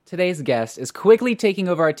Today's guest is quickly taking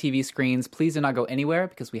over our TV screens. Please do not go anywhere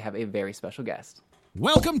because we have a very special guest.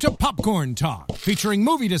 Welcome to Popcorn Talk, featuring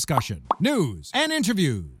movie discussion, news, and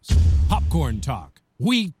interviews. Popcorn Talk.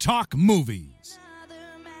 We talk movies.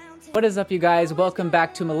 What is up, you guys? Welcome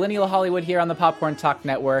back to Millennial Hollywood here on the Popcorn Talk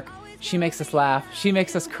Network. She makes us laugh, she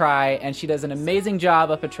makes us cry, and she does an amazing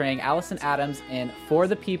job of portraying Allison Adams in For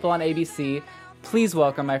the People on ABC. Please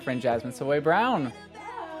welcome my friend Jasmin Savoy Brown.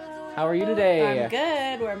 How are you today? I'm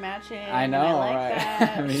good. We're matching. I know, I like right?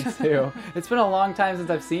 that. Me too. It's been a long time since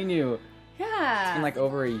I've seen you. Yeah. It's been like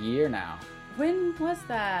over a year now. When was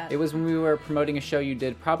that? It was when we were promoting a show you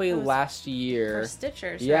did probably last year. For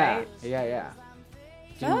Stitchers, yeah. right? Yeah.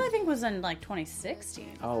 Oh, I think it was in like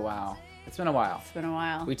 2016. Oh, wow. It's been a while. It's been a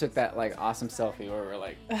while. We took that like awesome selfie where we're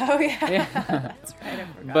like... Oh, yeah. Yeah. That's right. I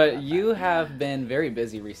forgot But about you that. have been very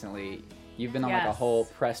busy recently. You've been on like a Yes. whole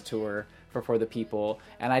press tour for the People,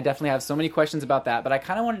 and I definitely have so many questions about that, but I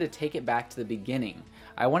kind of wanted to take it back to the beginning.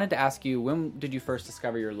 I wanted to ask you, when did you first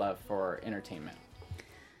discover your love for entertainment?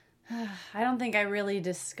 I don't think I really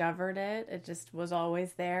discovered it. It just was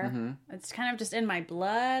always there. Mm-hmm. It's kind of just in my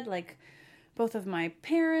blood. Like, both of my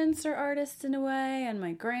parents are artists in a way, and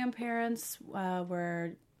my grandparents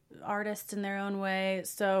were artists in their own way.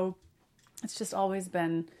 So it's just always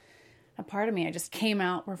been a part of me. I just came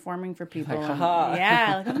out performing for people. Like, and, haha.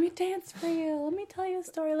 yeah, like, let me dance for you. Let me tell you a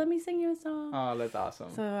story. Let me sing you a song. Oh, that's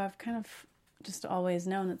awesome. So I've kind of just always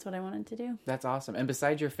known that's what I wanted to do. That's awesome. And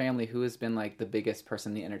besides your family, who has been like the biggest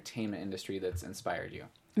person in the entertainment industry that's inspired you?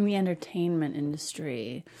 In the entertainment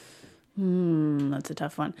industry, that's a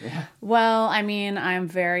tough one. Yeah. Well, I mean, I'm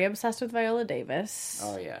very obsessed with Viola Davis.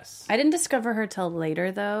 Oh, yes. I didn't discover her till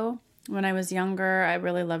later, though. When I was younger, I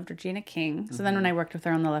really loved Regina King. So then when I worked with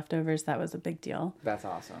her on The Leftovers, that was a big deal. That's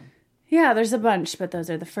awesome. Yeah, there's a bunch, but those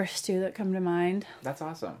are the first two that come to mind. That's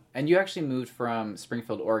awesome. And you actually moved from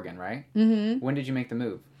Springfield, Oregon, right? Mm-hmm. When did you make the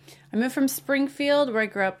move? I moved from Springfield, where I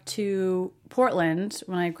grew up, to Portland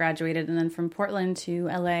when I graduated, and then from Portland to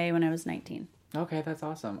LA when I was 19. Okay, that's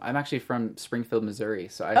awesome. I'm actually from Springfield, Missouri,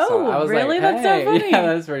 so I was really? like, That's so hey. funny.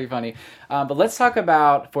 Yeah, that's pretty funny. But let's talk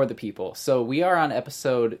about For the People. So we are on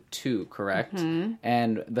episode 2, correct? Mm-hmm.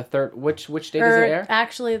 And the third, which date does it air?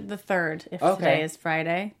 Actually, the third, if Okay. today is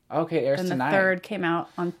Friday. Okay, it airs And tonight. the third came out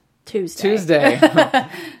on Tuesday. Tuesday.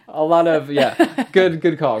 A lot of,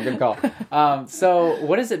 good call. So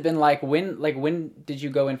what has it been like? When did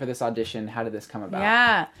you go in for this audition? How did this come about?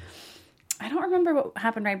 Yeah. I don't remember what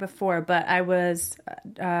happened right before, but I was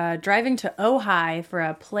driving to Ojai for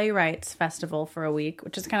a playwrights festival for a week,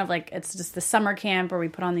 which is kind of like, it's just the summer camp where we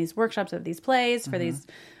put on these workshops of these plays for these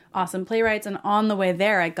awesome playwrights. And on the way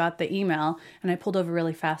there, I got the email and I pulled over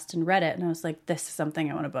really fast and read it. And I was like, this is something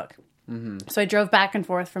I want to book. Mm-hmm. So I drove back and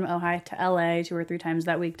forth from Ojai to LA 2 or 3 times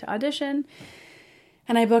that week to audition.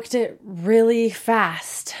 And I booked it really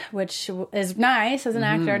fast, which is nice as an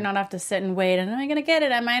actor, not have to sit and wait. And am I going to get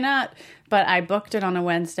it? Am I not? But I booked it on a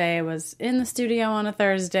Wednesday. I was in the studio on a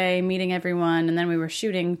Thursday, meeting everyone. And then we were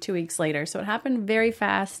shooting 2 weeks later. So it happened very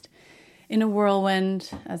fast in a whirlwind,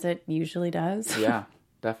 as it usually does. Yeah,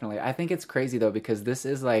 definitely. I think it's crazy, though, because this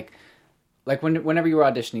is like whenever you were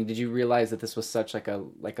auditioning, did you realize that this was such like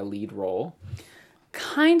a lead role?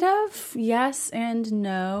 Kind of, yes and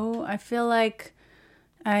no. I feel like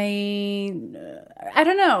I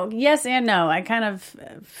don't know. Yes and no. I kind of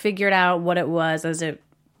figured out what it was as it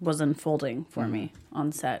was unfolding for me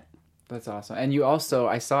on set. That's awesome. And you also,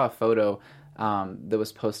 I saw a photo that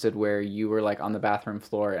was posted where you were like on the bathroom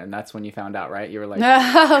floor, and that's when you found out, right? You were like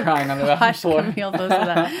crying on the bathroom floor. Camille posted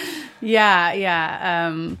that.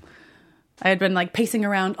 Yeah. I had been like pacing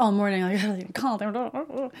around all morning, like, call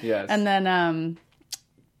them. Yes. And then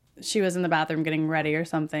she was in the bathroom getting ready or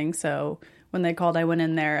something. So when they called, I went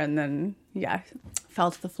in there and then, fell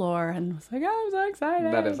to the floor and was like, oh, I'm so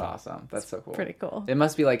excited. That is awesome. That's so cool. Pretty cool. It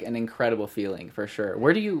must be like an incredible feeling for sure.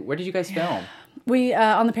 Where did you guys film? We,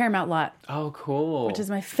 on the Paramount lot. Oh, cool. Which is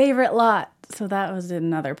my favorite lot. So that was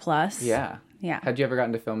another plus. Yeah. Yeah. Had you ever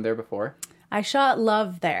gotten to film there before? I shot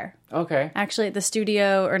Love there. Okay. Actually, at the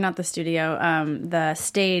studio, or not the studio, the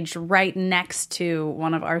stage right next to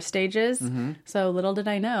one of our stages. Mm-hmm. So little did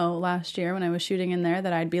I know last year when I was shooting in there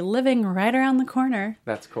that I'd be living right around the corner.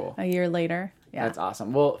 That's cool. A year later. Yeah. That's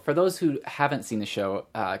awesome. Well, for those who haven't seen the show,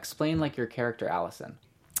 explain like your character, Allison.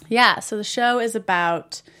 Yeah, so the show is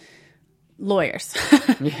about lawyers.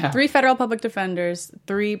 Yeah. 3 federal public defenders,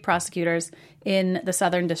 3 prosecutors in the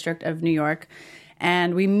Southern District of New York.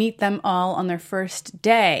 And we meet them all on their first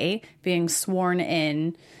day being sworn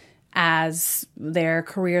in as their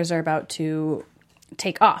careers are about to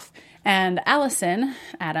take off. And Allison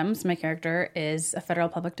Adams, my character, is a federal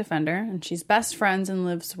public defender, and she's best friends and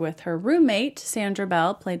lives with her roommate, Sandra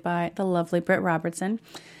Bell, played by the lovely Britt Robertson.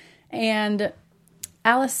 And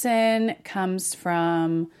Allison comes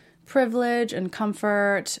from privilege and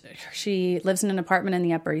comfort. She lives in an apartment in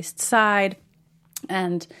the Upper East Side,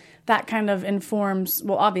 and that kind of informs,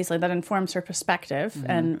 well, obviously that informs her perspective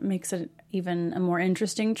and makes it even a more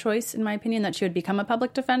interesting choice, in my opinion, that she would become a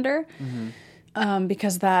public defender.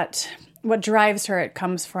 Because what drives her, it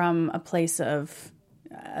comes from a place of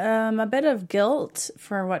a bit of guilt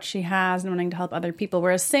for what she has and wanting to help other people.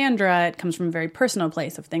 Whereas Sandra, it comes from a very personal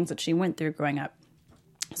place of things that she went through growing up.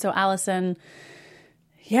 So Allison,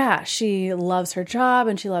 she loves her job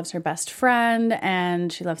and she loves her best friend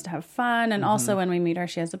and she loves to have fun. And also when we meet her,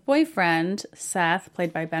 she has a boyfriend, Seth,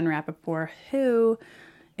 played by Ben Rappaport, who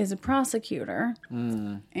is a prosecutor,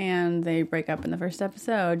 and they break up in the first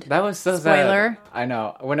episode. That was so Spoiler. sad. I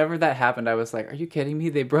know. Whenever that happened, I was like, are you kidding me?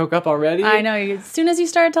 They broke up already? I know. As soon as you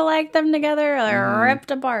start to like them together, they're ripped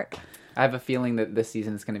apart. I have a feeling that this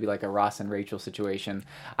season is going to be like a Ross and Rachel situation.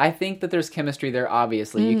 I think that there's chemistry there,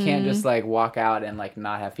 obviously. You can't just like walk out and like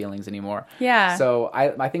not have feelings anymore. Yeah. So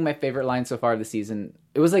I think my favorite line so far of the season,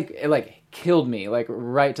 it killed me, like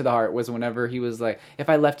right to the heart, was whenever he was like, if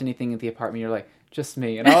I left anything at the apartment, you're like, just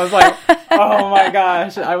me. And I was like, oh my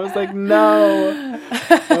gosh. I was like, no.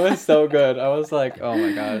 It was so good. I was like, oh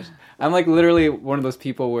my gosh. I'm like literally one of those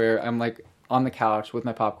people where I'm like on the couch with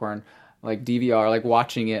my popcorn, like DVR, like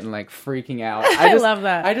watching it and like freaking out. I love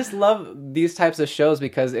that. I just love these types of shows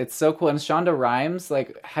because it's so cool. And Shonda Rhimes,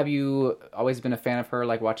 like, have you always been a fan of her,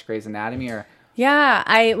 like watch Grey's Anatomy or... Yeah,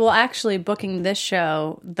 actually booking this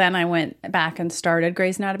show, then I went back and started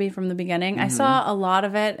Grey's Anatomy from the beginning. I saw a lot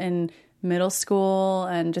of it in middle school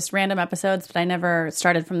and just random episodes, but I never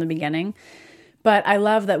started from the beginning. But I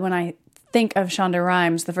love that when I think of Shonda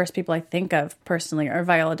Rhimes, the first people I think of personally are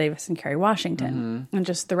Viola Davis and Kerry Washington. And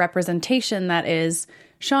just the representation that is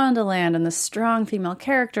Shondaland and the strong female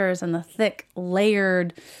characters and the thick,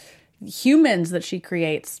 layered humans that she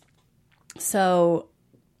creates. So,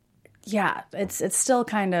 yeah, it's still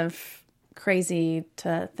kind of crazy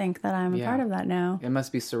to think that I'm a part of that now. It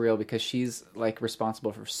must be surreal because she's like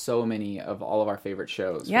responsible for so many of all of our favorite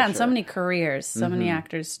shows. Yeah, and so many careers. So many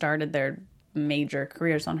actors started their major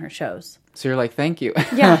careers on her shows. So you're like, thank you.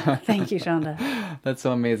 Yeah, thank you, Shonda. That's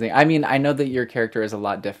so amazing. I mean, I know that your character is a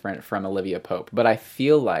lot different from Olivia Pope, but I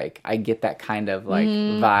feel like I get that kind of like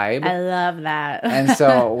vibe. I love that. And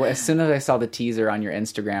so as soon as I saw the teaser on your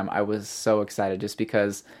Instagram, I was so excited just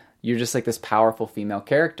because you're just like this powerful female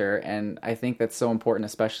character. And I think that's so important,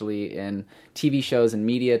 especially in TV shows and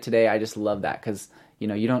media today. I just love that because, you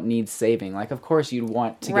know, you don't need saving. Like, of course, you'd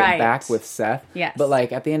want to get back with Seth. Yes. But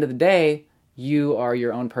like at the end of the day, you are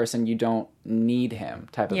your own person. You don't need him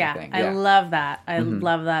type of a thing. I love that. I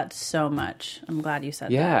love that so much. I'm glad you said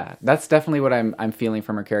that. Yeah, that's definitely what I'm feeling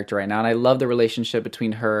from her character right now. And I love the relationship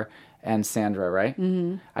between her and Sandra, right?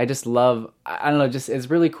 I just love, I don't know, just it's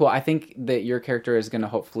really cool. I think that your character is going to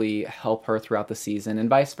hopefully help her throughout the season and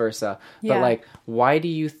vice versa. Yeah. But like, why do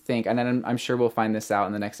you think, and I'm sure we'll find this out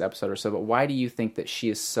in the next episode or so, but why do you think that she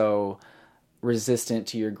is so resistant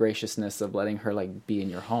to your graciousness of letting her like be in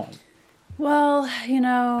your home? Well, you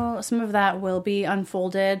know, some of that will be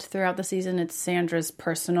unfolded throughout the season. It's Sandra's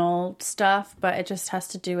personal stuff, but it just has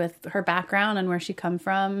to do with her background and where she came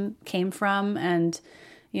from. And,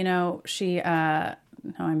 you know, she, now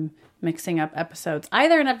I'm mixing up episodes,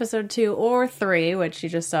 either in episode 2 or 3, which you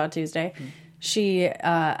just saw Tuesday. She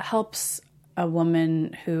helps a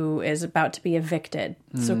woman who is about to be evicted.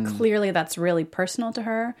 So clearly that's really personal to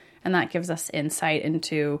her. And that gives us insight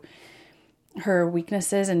into her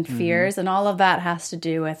weaknesses and fears, and all of that has to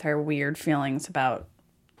do with her weird feelings about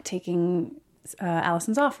taking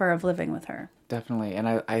Allison's offer of living with her. Definitely. And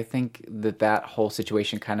I think that whole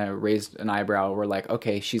situation kind of raised an eyebrow. We're like,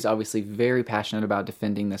 okay, she's obviously very passionate about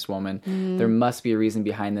defending this woman. There must be a reason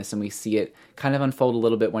behind this, and we see it kind of unfold a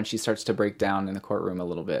little bit when she starts to break down in the courtroom a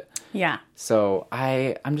little bit. Yeah. So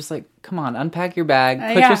I'm just like, come on, unpack your bag,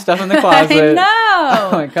 put your stuff in the closet. I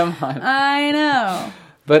know! Like, come on. I know.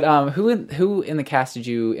 But who in the cast did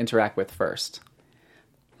you interact with first?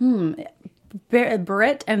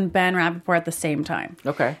 Britt and Ben Rappaport at the same time.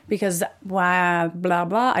 Okay. Because, blah,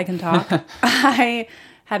 blah, I can talk. I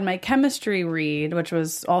had my chemistry read, which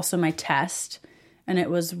was also my test, and it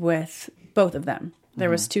was with both of them. There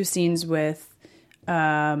was 2 scenes with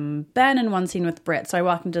Ben and 1 scene with Britt. So I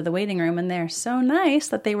walked into the waiting room, and they're so nice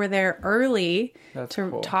that they were there early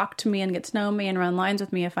to talk to me and get to know me and run lines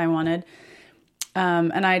with me if I wanted.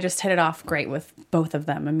 And I just hit it off great with both of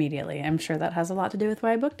them immediately. I'm sure that has a lot to do with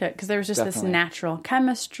why I booked it, because there was just this natural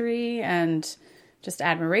chemistry and just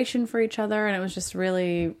admiration for each other, and it was just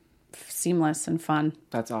really seamless and fun.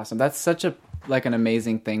 That's awesome. That's such an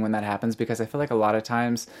amazing thing when that happens, because I feel like a lot of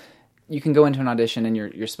times you can go into an audition and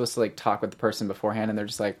you're supposed to like talk with the person beforehand, and they're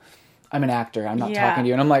just like, I'm an actor, I'm not talking to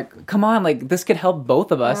you. And I'm like, come on, like this could help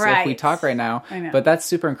both of us if we talk right now. I know. But that's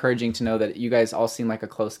super encouraging to know that you guys all seem like a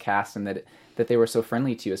close cast, and that they were so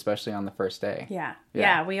friendly to you, especially on the first day.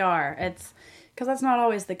 Yeah, we are. It's because that's not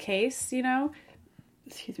always the case,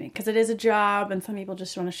 excuse me, because it is a job, and some people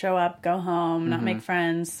just want to show up, go home, not make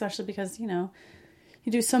friends, especially because,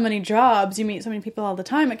 you do so many jobs, you meet so many people all the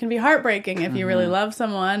time. It can be heartbreaking if you really love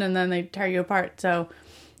someone and then they tear you apart. So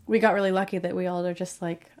we got really lucky that we all are just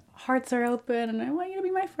like, hearts are open and I want you to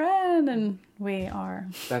be my friend, and we are.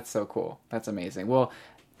 That's so cool. That's amazing. Well,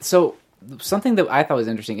 so something that I thought was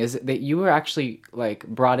interesting is that you were actually like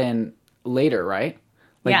brought in later, right?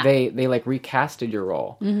 Like they like recasted your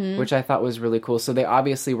role, which I thought was really cool. So they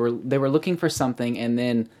obviously were looking for something, and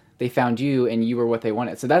then they found you, and you were what they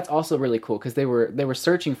wanted. So that's also really cool, because they were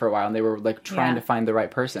searching for a while, and they were like trying to find the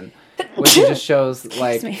right person, which just shows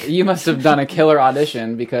like you must have done a killer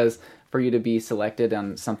audition, because for you to be selected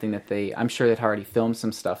on something that I'm sure they'd already filmed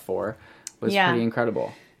some stuff for, was pretty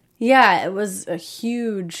incredible. Yeah, it was a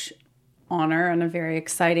huge honor and a very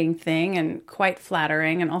exciting thing, and quite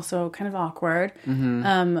flattering, and also kind of awkward.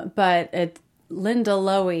 But Linda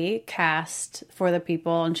Lowy cast For the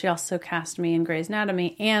People, and she also cast me in Grey's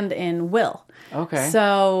Anatomy and in Will. Okay.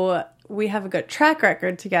 So we have a good track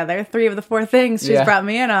record together. 3 of the 4 things she's brought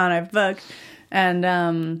me in on, I've booked.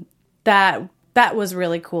 And that was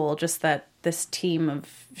really cool, just that this team of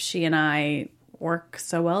she and I work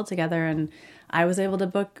so well together, and I was able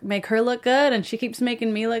to make her look good, and she keeps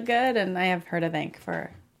making me look good, and I have her to thank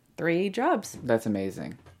for 3 jobs. That's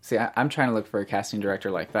amazing. See, I'm trying to look for a casting director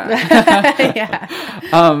like that.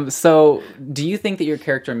 So do you think that your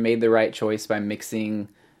character made the right choice by mixing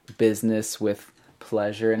business with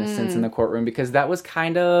pleasure, in a sense, in the courtroom? Because that was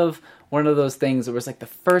kind of one of those things that was like the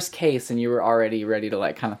first case, and you were already ready to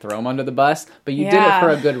like kind of throw him under the bus, but you did it for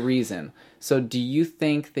a good reason. So do you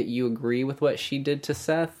think that you agree with what she did to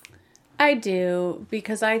Seth? I do,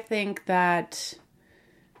 because I think that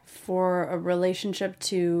for a relationship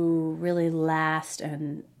to really last,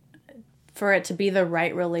 and for it to be the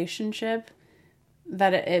right relationship,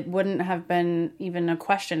 that it wouldn't have been even a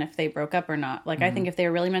question if they broke up or not. Like, I think if they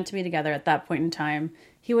were really meant to be together at that point in time,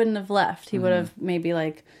 he wouldn't have left. He would have maybe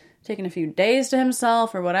like taken a few days to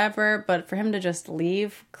himself or whatever, but for him to just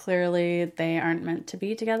leave, clearly they aren't meant to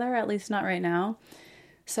be together, at least not right now.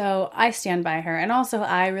 So I stand by her. And also,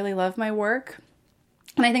 I really love my work.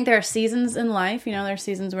 And I think there are seasons in life, there are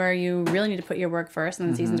seasons where you really need to put your work first, and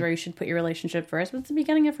then seasons where you should put your relationship first. But at the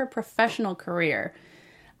beginning of her professional career,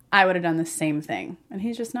 I would have done the same thing. And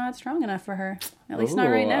he's just not strong enough for her. At least not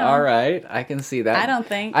right now. All right. I can see that. I don't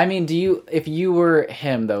think. I mean, if you were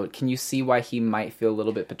him, though, can you see why he might feel a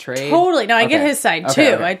little bit betrayed? Totally. No, I get his side, too.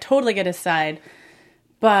 Okay. I totally get his side.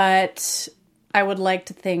 But I would like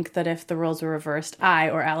to think that if the roles were reversed, I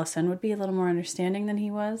or Allison would be a little more understanding than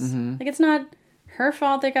he was. Like, it's not her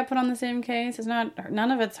fault they got put on the same case.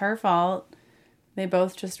 None of it's her fault. They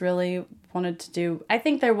both just really wanted to do... I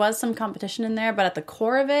think there was some competition in there, but at the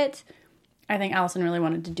core of it, I think Allison really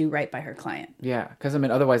wanted to do right by her client. Yeah, because,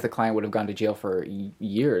 otherwise the client would have gone to jail for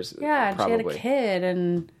years. Yeah, probably. She had a kid,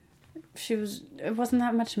 and it wasn't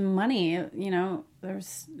that much money,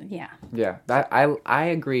 there's... Yeah. Yeah, I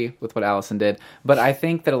agree with what Allison did, but I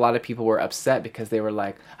think that a lot of people were upset because they were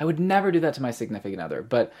like, I would never do that to my significant other.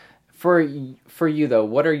 But for you, though,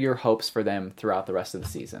 what are your hopes for them throughout the rest of the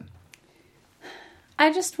season?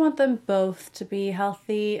 I just want them both to be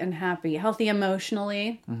healthy and happy. Healthy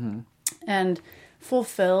emotionally and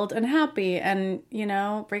fulfilled and happy. And,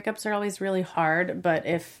 breakups are always really hard. But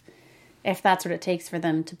if that's what it takes for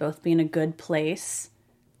them to both be in a good place,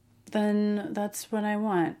 then that's what I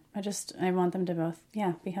want. I want them to both,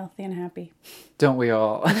 be healthy and happy. Don't we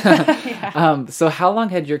all? So how long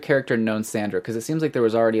had your character known Sandra? Because it seems like there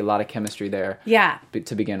was already a lot of chemistry there. Yeah.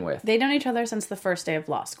 To begin with. They'd known each other since the first day of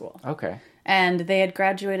law school. Okay. And they had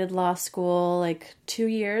graduated law school like 2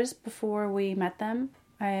 years before we met them.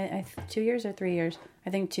 2 years or 3 years? I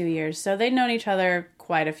think 2 years. So they'd known each other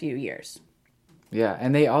quite a few years. Yeah,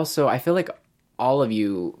 and they also, I feel like all of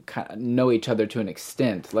you kind of know each other to an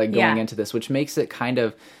extent, like going into this, which makes it kind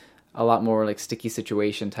of a lot more like sticky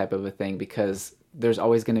situation type of a thing, because there's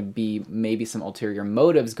always going to be maybe some ulterior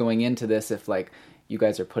motives going into this if like you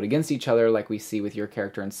guys are put against each other like we see with your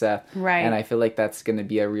character and Seth. Right. And I feel like that's going to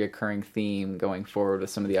be a reoccurring theme going forward with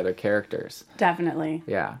some of the other characters. Definitely.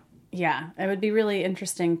 Yeah. Yeah. It would be really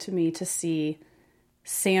interesting to me to see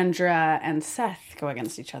Sandra and Seth go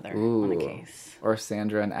against each other on a case. Or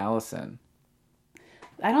Sandra and Allison.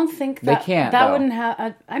 I don't think they can't. That wouldn't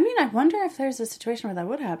have. I mean, I wonder if there's a situation where that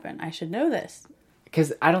would happen. I should know this.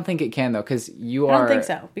 Because I don't think it can, though, because you are... I don't think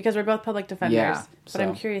so, because we're both public defenders. Yeah, but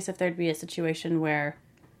I'm curious if there'd be a situation where...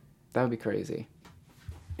 That would be crazy.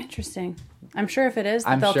 Interesting. I'm sure if it is,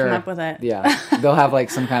 they'll come up with it. Yeah. They'll have, like,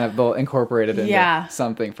 some kind of... They'll incorporate it into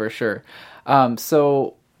something, for sure.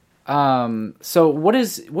 So what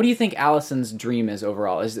do you think Allison's dream is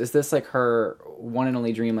overall? Is this, like, her one and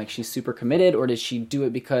only dream? Like, she's super committed, or does she do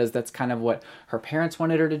it because that's kind of what her parents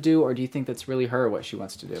wanted her to do, or do you think that's really her, what she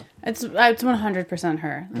wants to do? It's 100%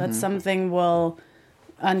 her. That's something we'll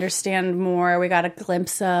understand more. We got a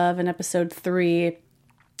glimpse of in episode 3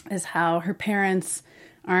 is how her parents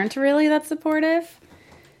aren't really that supportive.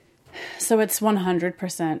 So it's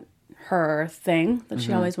 100% her thing that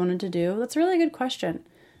she always wanted to do. That's a really good question.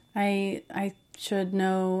 I should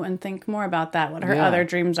know and think more about that, what her other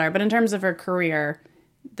dreams are. But in terms of her career,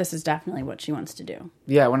 this is definitely what she wants to do.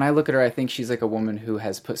 Yeah, when I look at her, I think she's like a woman who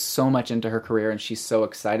has put so much into her career and she's so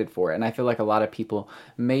excited for it. And I feel like a lot of people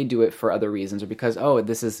may do it for other reasons or because,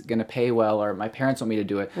 this is going to pay well or my parents want me to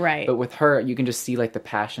do it. Right. But with her, you can just see like the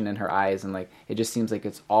passion in her eyes and like it just seems like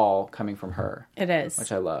it's all coming from her. It is.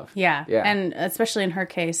 Which I love. Yeah. And especially in her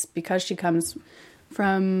case, because she comes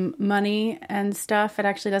from money and stuff, it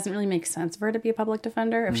actually doesn't really make sense for her to be a public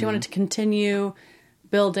defender. If she wanted to continue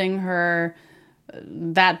building her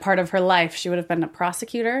that part of her life, she would have been a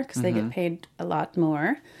prosecutor because they get paid a lot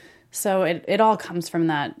more. So it all comes from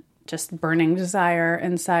that just burning desire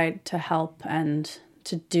inside to help and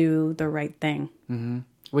to do the right thing.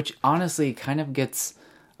 Which honestly kind of gets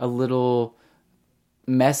a little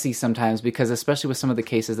messy sometimes because especially with some of the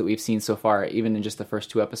cases that we've seen so far, even in just the first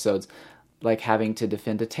 2 episodes, like having to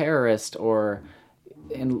defend a terrorist or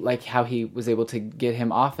in like how he was able to get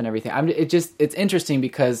him off and everything. It's interesting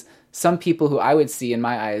because some people who I would see in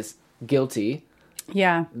my eyes guilty,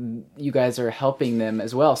 you guys are helping them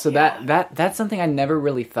as well. So that's something I never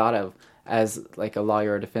really thought of as like a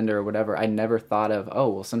lawyer or defender or whatever. I never thought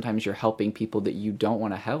of, sometimes you're helping people that you don't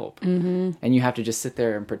want to help. And you have to just sit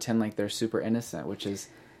there and pretend like they're super innocent, which is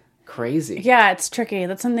crazy. Yeah, it's tricky.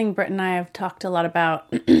 That's something Britt and I have talked a lot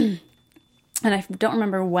about. And I don't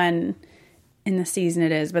remember when in the season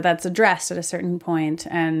it is, but that's addressed at a certain point.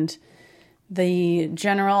 And the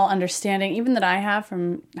general understanding, even that I have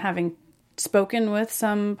from having spoken with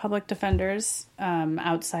some public defenders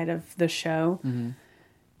outside of the show,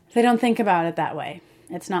 they don't think about it that way.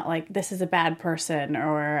 It's not like this is a bad person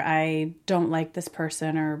or I don't like this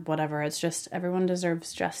person or whatever. It's just everyone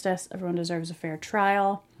deserves justice. Everyone deserves a fair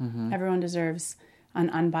trial. Everyone deserves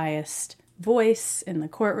an unbiased voice in the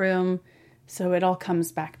courtroom. So it all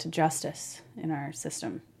comes back to justice in our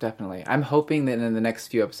system. Definitely. I'm hoping that in the next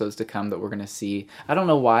few episodes to come that we're going to see, I don't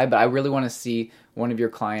know why, but I really want to see one of your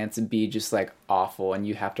clients be just like awful and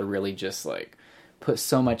you have to really just like put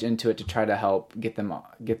so much into it to try to help get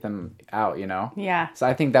them out, you know? Yeah. So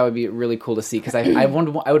I think that would be really cool to see because I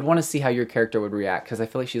would want to see how your character would react because I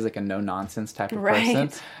feel like she's like a no-nonsense type of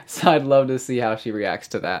person. So I'd love to see how she reacts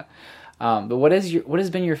to that. But what has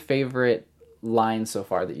been your favorite line so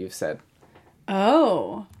far that you've said?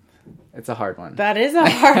 Oh. It's a hard one. That is a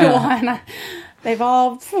hard one. They've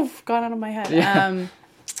all gone out of my head. Yeah.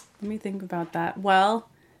 Let me think about that. Well,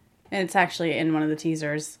 it's actually in one of the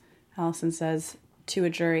teasers. Allison says to a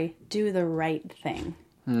jury, do the right thing.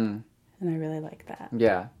 And I really like that.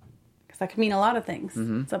 Yeah. Because that could mean a lot of things.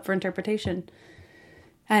 It's up for interpretation.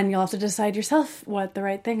 And you'll have to decide yourself what the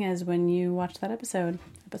right thing is when you watch that episode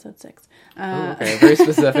 6. Okay, very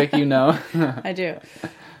specific, you know. I do.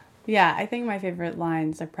 Yeah, I think my favorite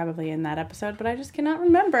lines are probably in that episode, but I just cannot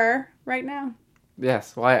remember right now.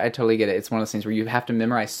 Yes, well, I totally get it. It's one of those things where you have to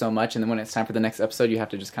memorize so much, and then when it's time for the next episode, you have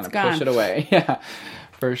to just kind of push it away. Yeah,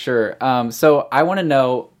 for sure. So I want to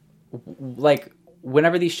know, like,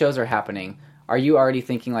 whenever these shows are happening, are you already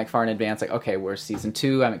thinking, like, far in advance, like, okay, we're season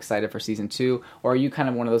 2, I'm excited for season 2, or are you kind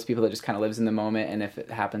of one of those people that just kind of lives in the moment, and if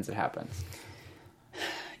it happens, it happens?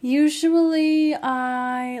 Usually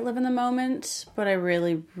I live in the moment, but I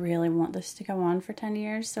really, really want this to go on for 10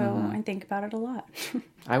 years, so I think about it a lot.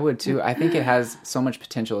 I would too. I think it has so much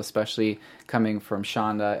potential, especially coming from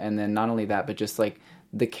Shonda, and then not only that, but just like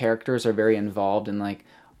the characters are very involved and like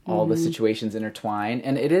all the situations intertwine.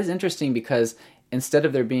 And it is interesting because instead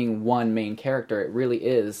of there being one main character, it really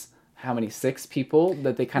is, how many, 6 people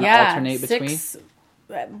that they kind of alternate between?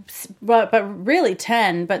 but really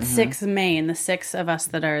 10, but 6 main, the 6 of us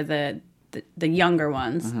that are the younger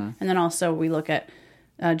ones. And then also we look at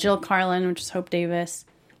Jill Carlin, which is Hope Davis,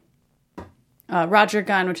 Roger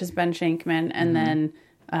Gunn, which is Ben Shankman, and then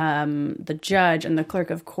the judge and the clerk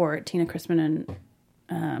of court, Tina Chrisman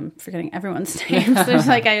and forgetting everyone's names. There's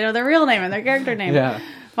I know their real name and their character name. Yeah.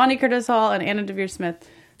 Bonnie Curtis Hall and Anna Devere Smith.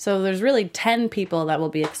 So there's really 10 people that will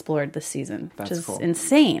be explored this season, which is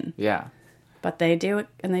insane. Yeah. But they do it,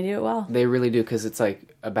 and they do it well. They really do, because it's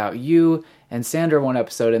about you and Sandra one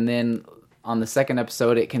episode, and then on the second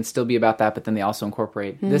episode, it can still be about that, but then they also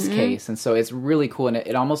incorporate this case. And so it's really cool, and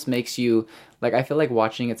it almost makes you, I feel like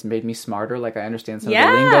watching it's made me smarter. I understand some of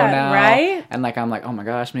the lingo now. Right? And I'm oh my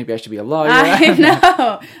gosh, maybe I should be a lawyer. I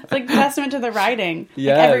know. It's testament to the writing.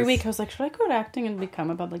 Yes. Every week I was should I go to acting and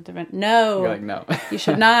become a public defender? No. You're no. You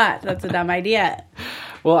should not. That's a dumb idea.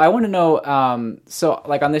 Well, I want to know, so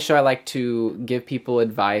on this show, I like to give people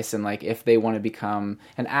advice, and if they want to become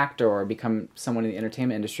an actor or become someone in the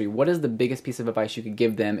entertainment industry, what is the biggest piece of advice you could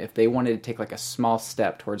give them if they wanted to take a small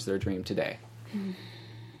step towards their dream today?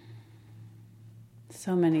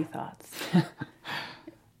 So many thoughts.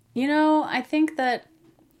 I think that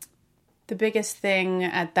the biggest thing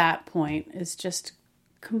at that point is just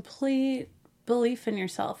complete belief in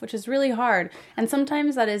yourself, which is really hard. And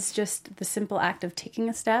sometimes that is just the simple act of taking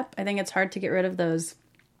a step. I think it's hard to get rid of those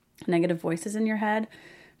negative voices in your head.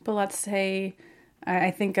 But let's say,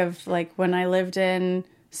 I think of when I lived in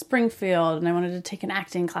Springfield and I wanted to take an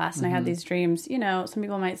acting class and I had these dreams. Some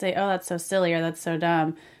people might say, oh, that's so silly, or that's so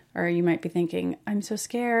dumb. Or you might be thinking, I'm so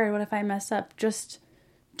scared. What if I mess up? Just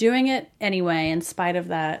doing it anyway, in spite of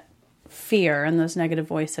that fear and those negative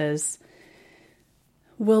voices,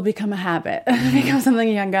 will become a habit. It becomes something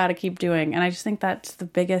you got to keep doing. And I just think that's the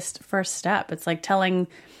biggest first step. It's telling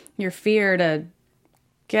your fear to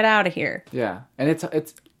get out of here. Yeah. And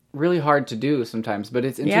it's really hard to do sometimes, but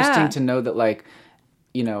it's interesting to know that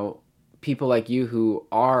people like you who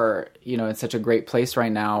are, in such a great place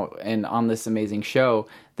right now and on this amazing show,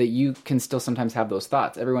 that you can still sometimes have those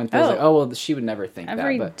thoughts. Everyone feels well, she would never think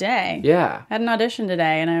every that. Day. Yeah. I had an audition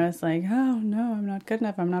today and I was like, oh no, I'm not good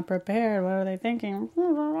enough. I'm not prepared. What are they thinking?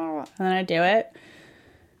 And then I do it.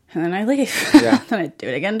 And then I leave. Yeah. Then I do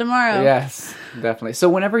it again tomorrow. Yes, definitely. So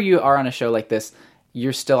whenever you are on a show like this,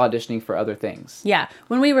 you're still auditioning for other things. Yeah.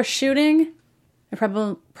 When we were shooting, I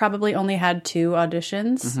probably only had 2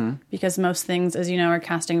 auditions because most things, as you know, are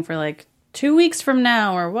casting for 2 weeks from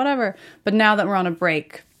now or whatever. But now that we're on a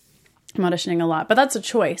break, I'm auditioning a lot. But that's a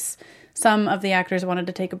choice. Some of the actors wanted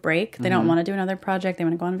to take a break. They don't want to do another project. They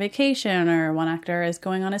want to go on vacation, or one actor is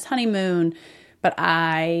going on his honeymoon. But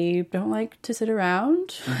I don't like to sit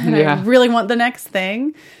around. And I really want the next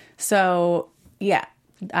thing. So, yeah,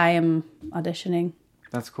 I am auditioning.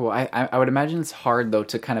 That's cool. I would imagine it's hard, though,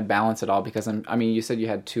 to kind of balance it all, because, you said you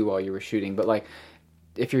had 2 while you were shooting, but,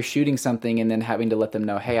 if you're shooting something and then having to let them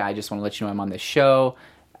know, hey, I just want to let you know I'm on this show,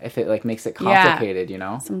 if it, makes it complicated,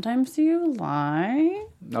 Sometimes you lie.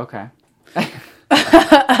 Okay.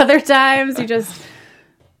 Other times you just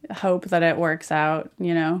hope that it works out,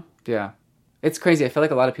 Yeah. It's crazy. I feel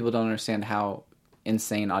like a lot of people don't understand how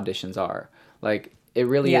insane auditions are. It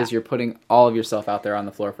really is. You're putting all of yourself out there on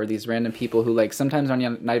the floor for these random people who, sometimes are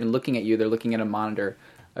not even looking at you. They're looking at a monitor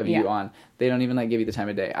of you on. They don't even, give you the time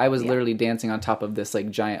of day. I was literally dancing on top of this,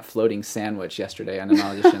 giant floating sandwich yesterday on an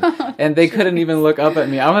audition. And they couldn't even look up at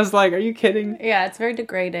me. I was like, are you kidding? Yeah, it's very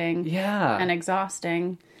degrading. Yeah. And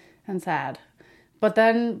exhausting and sad. But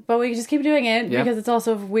we just keep doing it because it's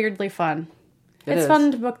also weirdly fun. It's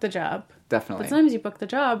fun to book the job. Definitely. But sometimes you book the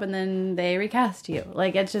job and then they recast you.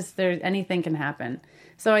 It's just, anything can happen.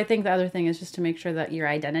 So I think the other thing is just to make sure that your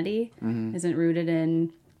identity isn't rooted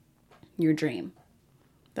in your dream.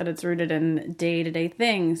 That it's rooted in day-to-day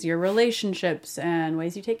things, your relationships and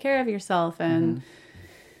ways you take care of yourself and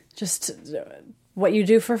just what you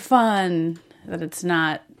do for fun. That it's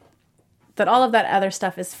not, that all of that other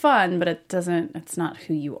stuff is fun, but it's not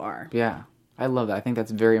who you are. Yeah. I love that. I think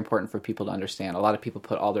that's very important for people to understand. A lot of people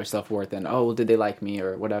put all their self-worth in, did they like me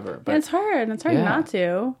or whatever. But it's hard. It's hard not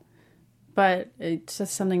to. But it's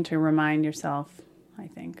just something to remind yourself, I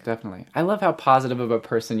think. Definitely. I love how positive of a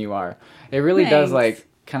person you are. It really does,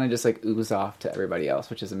 kind of just ooze off to everybody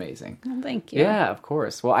else, which is amazing. Well, thank you. Yeah, of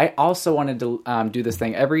course. Well, I also wanted to do this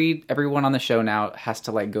thing. Everyone on the show now has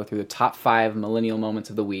to go through the top 5 millennial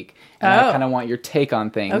moments of the week. And I kind of want your take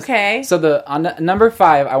on things. Okay. So on number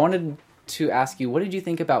 5, I wanted to ask you, what did you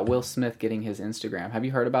think about Will Smith getting his Instagram? Have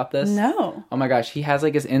you heard about this? No. Oh my gosh, he has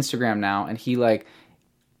his Instagram now, and he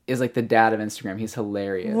is the dad of Instagram. He's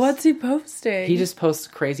hilarious. What's he posting? He just posts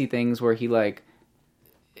crazy things where he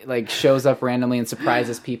like shows up randomly and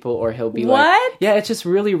surprises people, or he'll be What? yeah, it's just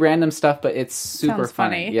really random stuff, but it's super Sounds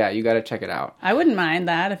funny. Yeah, you got to check it out. I wouldn't mind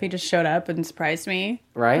that if he just showed up and surprised me.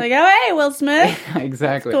 Right? Like, oh, hey, Will Smith.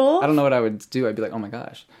 Exactly. That's cool. I don't know what I would do. I'd be like, oh my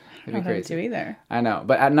gosh. That'd be I don't crazy. do either. I know.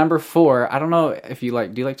 But at number 4, I don't know if you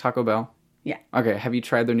do you like Taco Bell? Yeah. Okay, have you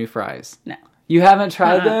tried their new fries? No. You haven't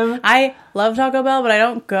tried them? I love Taco Bell, but I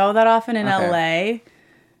don't go that often in LA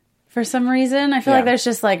for some reason. I feel like there's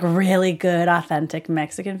just like really good, authentic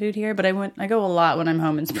Mexican food here, but I go a lot when I'm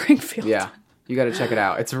home in Springfield. Yeah. You got to check it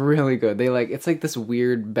out. It's really good. It's like this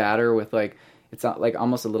weird batter with like, it's not like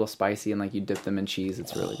almost a little spicy, and like you dip them in cheese.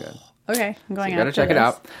 It's really good. Okay, I'm going You got to check it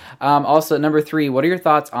out. Also, number 3, what are your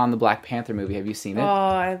thoughts on the Black Panther movie? Have you seen it?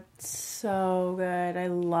 Oh, it's so good. I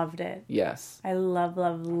loved it. Yes. I loved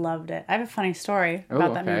it. I have a funny story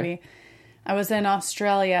about that movie. I was in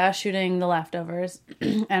Australia shooting The Leftovers,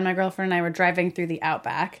 and my girlfriend and I were driving through the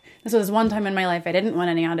Outback. This was one time in my life I didn't want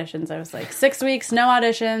any auditions. I was like, 6 weeks, no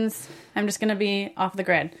auditions. I'm just going to be off the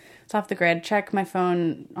grid. It's off the grid. Check my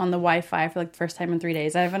phone on the Wi-Fi for like the first time in 3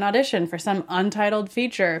 days. I have an audition for some untitled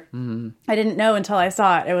feature. Mm-hmm. I didn't know until I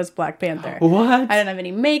saw it. It was Black Panther. What? I didn't have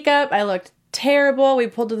any makeup. I looked terrible. We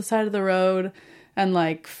pulled to the side of the road and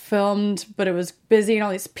like filmed, but it was busy and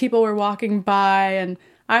all these people were walking by, and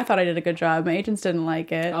I thought I did a good job. My agents didn't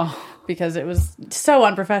like it because it was so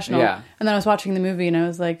unprofessional. Yeah. And then I was watching the movie and I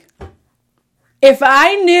was like, if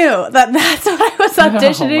I knew that that's what I was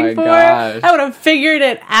auditioning for, gosh. I would have figured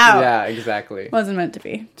it out. Yeah, exactly. Wasn't meant to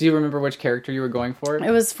be. Do you remember which character you were going for? It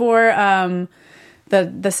was for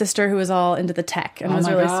the sister who was all into the tech and was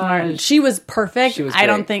really smart. And she was perfect. She was I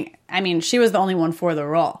don't great. think, I mean, she was the only one for the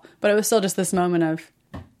role. But it was still just this moment of,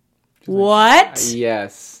 what?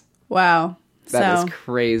 Yes. Wow. That is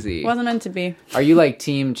crazy. Wasn't meant to be. Are you like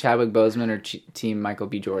Team Chadwick Boseman or Team Michael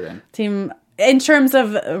B. Jordan? Team, in terms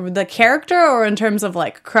of the character or in terms of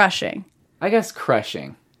like crushing? I guess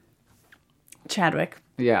crushing. Chadwick.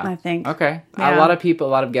 Yeah. I think. Okay. Yeah. A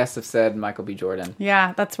lot of guests have said Michael B. Jordan.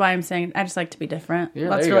 Yeah, that's why I'm saying I just like to be different. Yeah,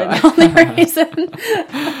 That's there you really go. the only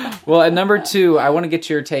reason. Well, at number 2, I want to get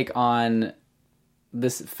your take on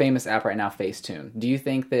this famous app right now, Facetune. Do you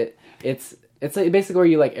think that it's like basically where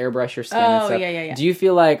you like airbrush your skin and stuff? Yeah. Do you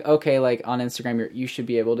feel like, okay, like on Instagram, you should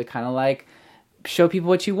be able to kind of like show people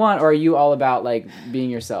what you want, or are you all about like being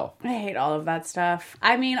yourself? I hate all of that stuff.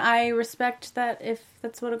 I mean, I respect that if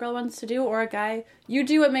that's what a girl wants to do, or a guy, you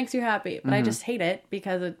do what makes you happy. But I just hate it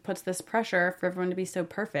because it puts this pressure for everyone to be so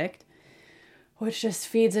perfect, which just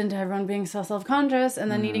feeds into everyone being so self-conscious and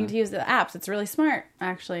then needing to use the apps. It's really smart,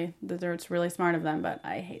 actually. It's really smart of them, but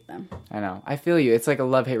I hate them. I know. I feel you. It's like a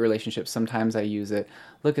love-hate relationship. Sometimes I use it.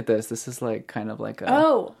 Look at this. This is like kind of like a...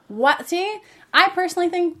 Oh, what? See? I personally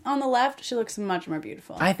think on the left, she looks much more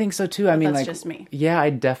beautiful. I think so too. I mean, that's like... just me. Yeah,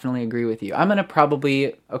 I definitely agree with you. I'm going to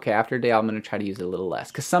probably... Okay, after a day, I'm going to try to use it a little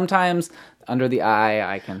less. Because sometimes under the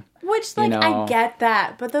eye, I can... Which, like, I get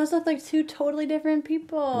that. But those look like two totally different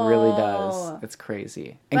people. Really does. It's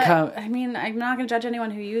crazy. But, I mean, I'm not going to judge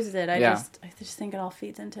anyone who uses it. I just think it all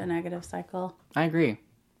feeds into a negative cycle. I agree.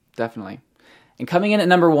 Definitely. And coming in at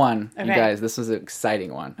number 1, you guys, this was an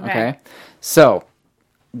exciting one. Okay. So,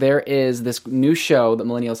 there is this new show that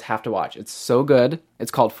millennials have to watch. It's so good.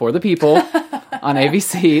 It's called For the People on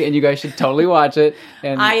ABC, and you guys should totally watch it.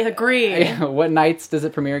 And I agree. What nights does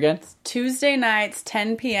it premiere again? Tuesday nights,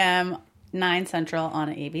 10 p.m., 9 Central on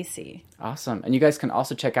ABC. Awesome. And you guys can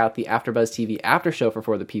also check out the AfterBuzz TV after show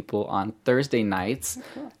for the People on Thursday nights. Oh,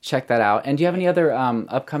 cool. Check that out. And do you have any other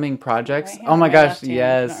upcoming projects? Right oh my gosh,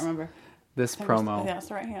 yes. I don't remember. This promo. Yeah, it's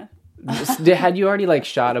the right hand. Had you already like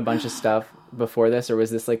shot a bunch of stuff before this, or was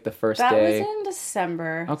this like the first day? That was in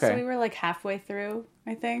December. Okay. So we were like halfway through,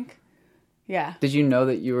 I think. Yeah. Did you know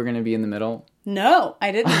that you were going to be in the middle? No,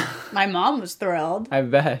 I didn't. My mom was thrilled. I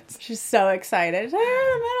bet. She's so excited. They're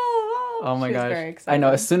in the middle. Oh my gosh. Very excited. I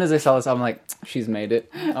know. As soon as I saw this, I'm like, she's made it.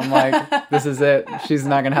 I'm like, this is it. She's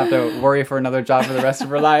not going to have to worry for another job for the rest of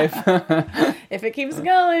her life. If it keeps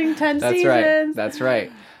going, 10 That's seasons. Right. That's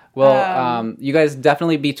right. Well, you guys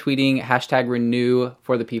definitely be tweeting #renew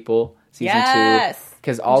for the people season 2.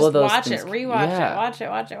 Because all of those watch things, it, rewatch it,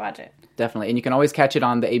 watch it. Definitely. And you can always catch it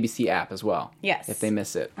on the ABC app as well. Yes. If they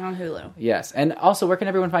miss it. On Hulu. Yes. And also, where can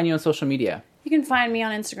everyone find you on social media? You can find me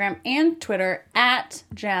on Instagram and Twitter at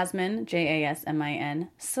Jasmin, Jasmin,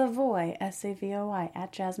 Savoy, Savoy,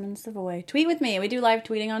 at Jasmin Savoy. Tweet with me. We do live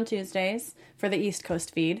tweeting on Tuesdays for the East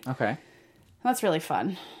Coast feed. Okay. That's really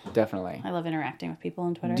fun. Definitely. I love interacting with people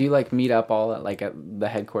on Twitter. Do you like meet up all at the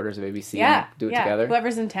headquarters of ABC? Yeah. And do it together?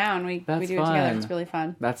 Whoever's in town, we do it together. It's really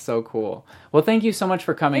fun. That's so cool. Well, thank you so much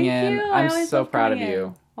for coming in. Thank you. I'm so proud of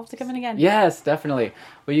you. I'll have to come in again. Yes, definitely.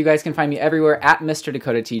 Well, you guys can find me everywhere at Mr.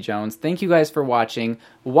 Dakota T. Jones. Thank you guys for watching.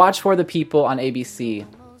 Watch For the People on ABC.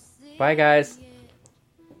 Bye, guys.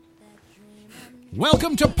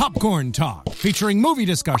 Welcome to Popcorn Talk, featuring movie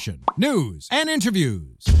discussion, news, and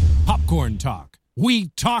interviews. Popcorn Talk. We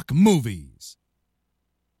talk movies.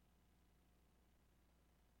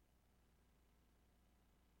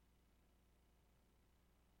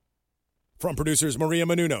 From producers Maria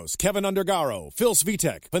Menounos, Kevin Undergaro, Phil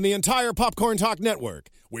Svitek, and the entire Popcorn Talk Network,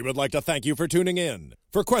 we would like to thank you for tuning in.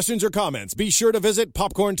 For questions or comments, be sure to visit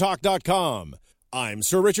popcorntalk.com. I'm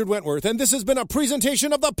Sir Richard Wentworth, and this has been a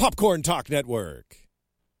presentation of the Popcorn Talk Network.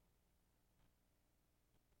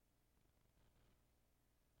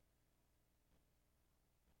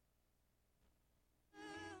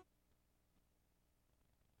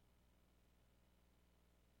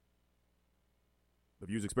 The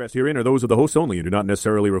views expressed herein are those of the hosts only and do not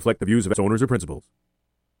necessarily reflect the views of its owners or principals.